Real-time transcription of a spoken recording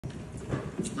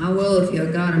I will, if you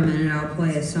got a minute, I'll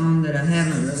play a song that I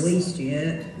haven't released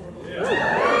yet.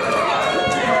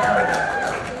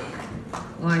 I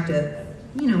like to,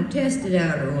 test it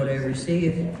out or whatever,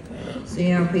 see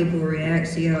how people react,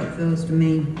 see how it feels to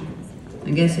me.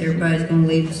 I guess everybody's gonna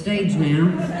leave the stage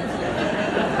now.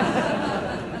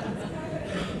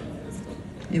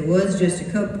 It was just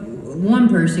one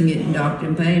person getting docked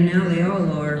and paid, now they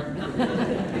all are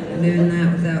doing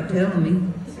that without telling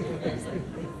me.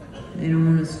 They don't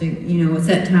want to stick, it's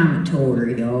that time of tour,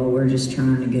 y'all. We're just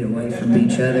trying to get away from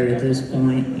each other at this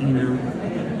point,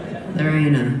 There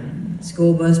ain't a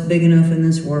school bus big enough in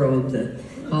this world to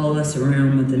haul us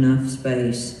around with enough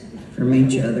space from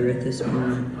each other at this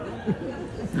moment.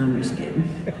 I'm just kidding.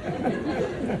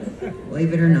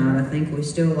 Believe it or not, I think we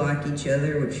still like each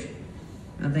other, which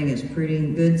I think is a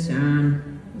pretty good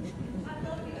sign.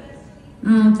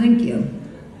 Oh, thank you.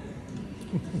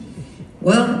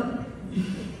 Well,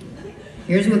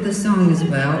 here's what this song is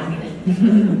about.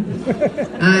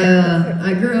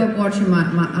 I grew up watching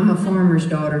I'm a farmer's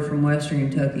daughter from Western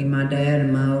Kentucky. My dad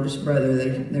and my oldest brother,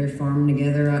 they're farming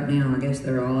together right now. I guess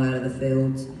they're all out of the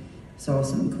fields. Saw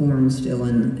some corn still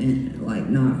like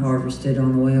not harvested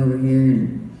on the way over here,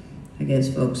 and I guess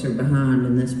folks are behind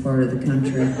in this part of the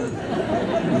country.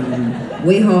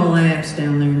 We haul ass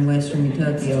down there in Western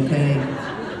Kentucky, okay?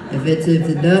 If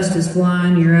the dust is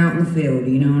flying, you're out in the field,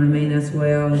 you know what I mean? That's the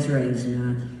way I was raised,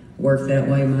 and I worked that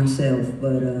way myself.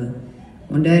 But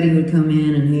when Daddy would come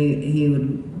in and he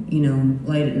would,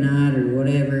 late at night or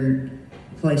whatever,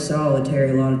 play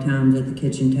solitaire a lot of times at the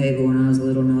kitchen table. When I was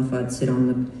little enough, I'd sit on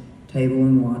the table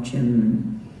and watch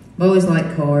him. I've always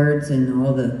liked cards and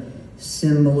all the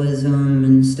symbolism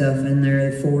and stuff in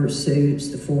there, the 4 suits,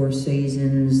 the 4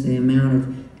 seasons, the amount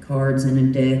of cards in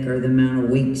a deck or the amount of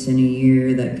weeks in a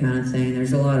year, that kind of thing.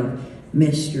 There's a lot of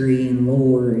mystery and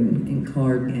lore in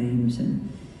card games, and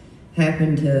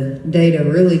happened to date a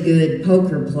really good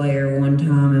poker player one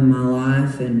time in my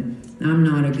life, and I'm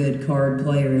not a good card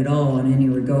player at all in any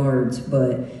regards,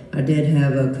 but I did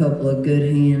have a couple of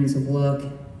good hands of luck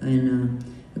and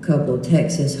a couple of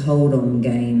Texas Hold'em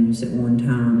games at one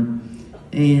time.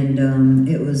 And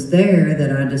it was there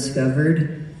that I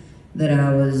discovered that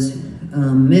I was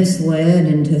misled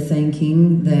into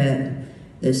thinking that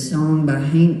this song by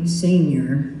Hank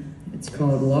Sr., it's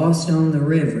called Lost on the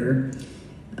River,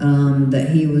 that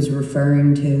he was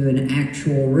referring to an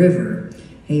actual river.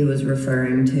 He was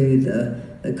referring to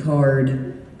the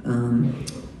card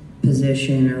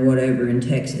position or whatever in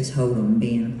Texas Hold'em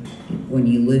being when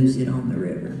you lose it on the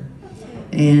river.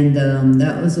 And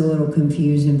that was a little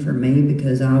confusing for me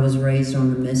because I was raised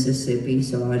on the Mississippi,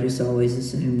 so I just always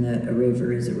assumed that a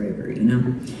river is a river,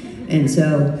 And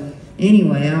so,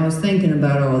 anyway, I was thinking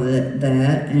about all that,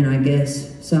 and I guess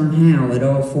somehow it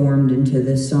all formed into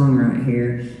this song right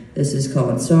here. This is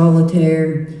called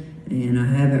Solitaire, and I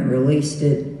haven't released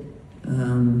it,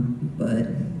 but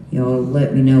y'all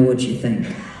let me know what you think.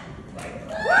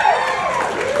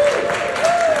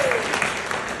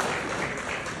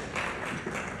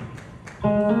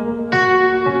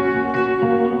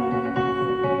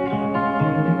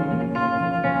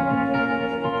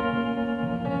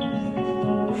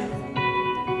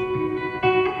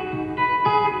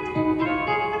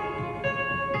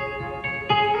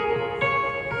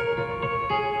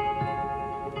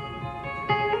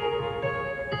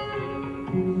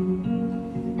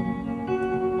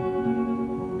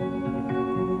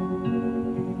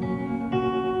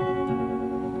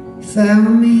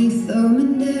 Found me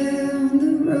thumbing down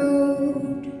the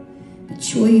road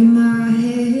between my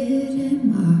head and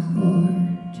my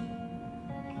heart,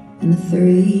 in a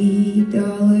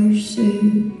 $3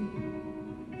 suit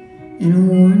and a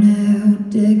worn-out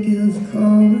deck of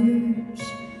cards.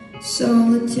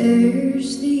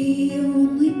 Solitaire's the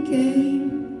only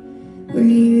game where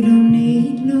you don't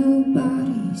need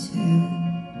nobody's help,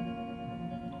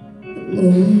 but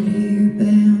Lord, you're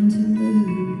bound to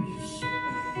lose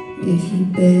if you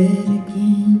bet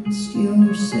against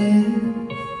yourself.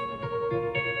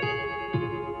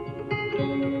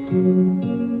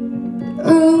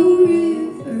 Oh,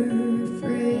 river,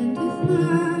 friend of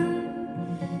mine,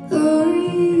 are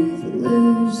you the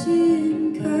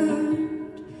losing kind?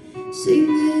 Sing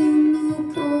them no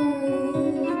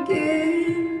call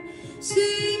again,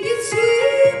 sing it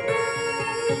sweet by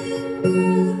and by.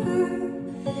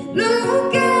 No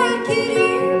God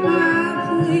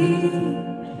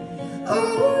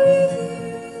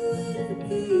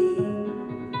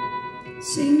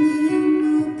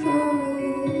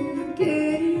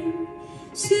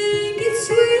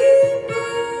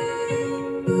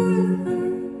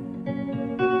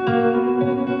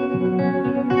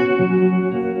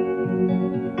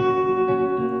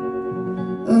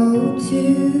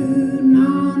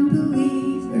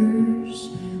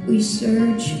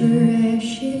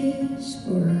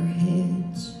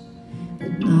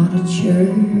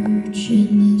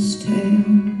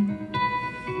town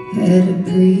had a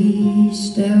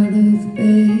priest out of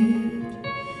bed.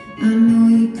 I know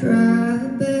you cry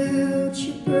about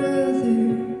your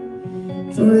brother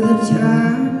for the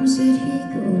times that he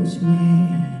goes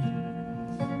mad.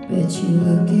 Bet you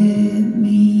look at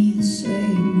me the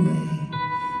same way.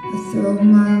 I throw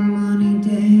my money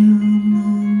down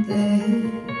on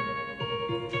that.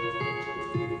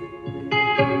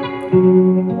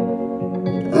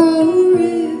 Oh,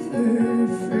 river,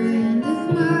 friend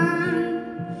of mine,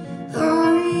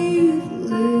 are you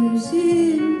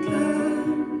losing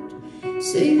kind?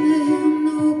 Sing the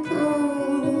hymnal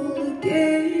call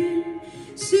again.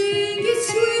 Sing it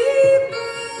sweet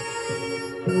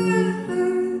by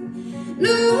heart.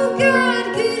 No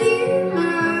God could hear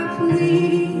my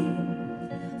plea.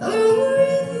 Oh,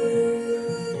 river,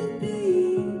 let it be.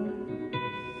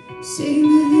 Sing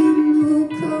the hymnal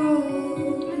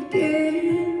call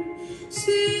again.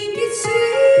 Sing it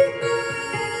sweet by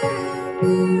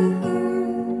heart.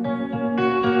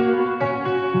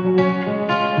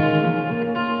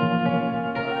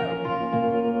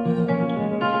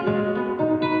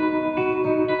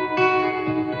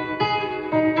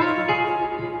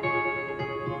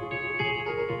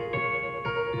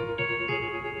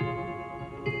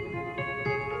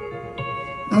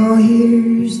 Oh,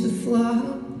 here's the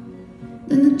flop,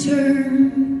 then the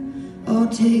turn. I'll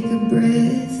take a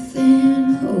breath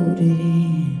and hold it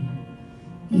in.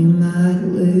 You might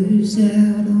lose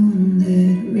out on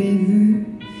that river.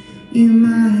 You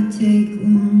might take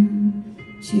one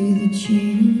to the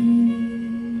chin.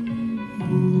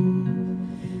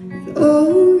 But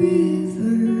oh,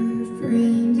 river,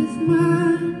 friend of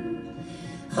mine,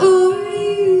 are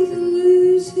you the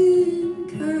losing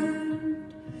kind?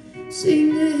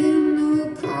 Sing the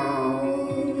hymnal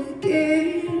call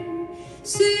again.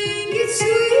 Sing it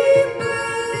sweet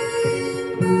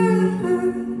by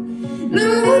heart.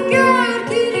 No God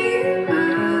can hear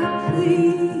my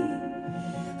plea.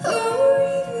 Oh,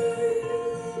 river,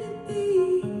 let it be.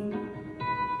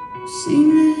 Sing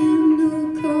the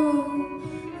hymnal call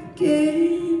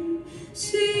again.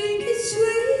 Sing it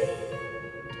sweet.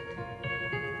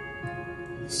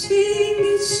 Sing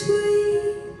it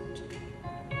sweet.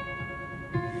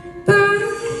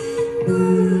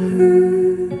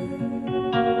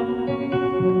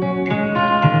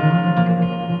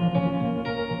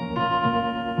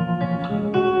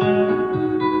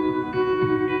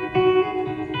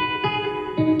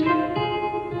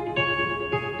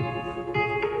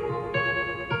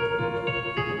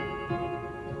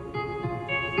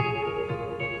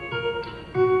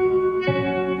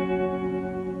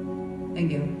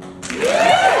 Thank you.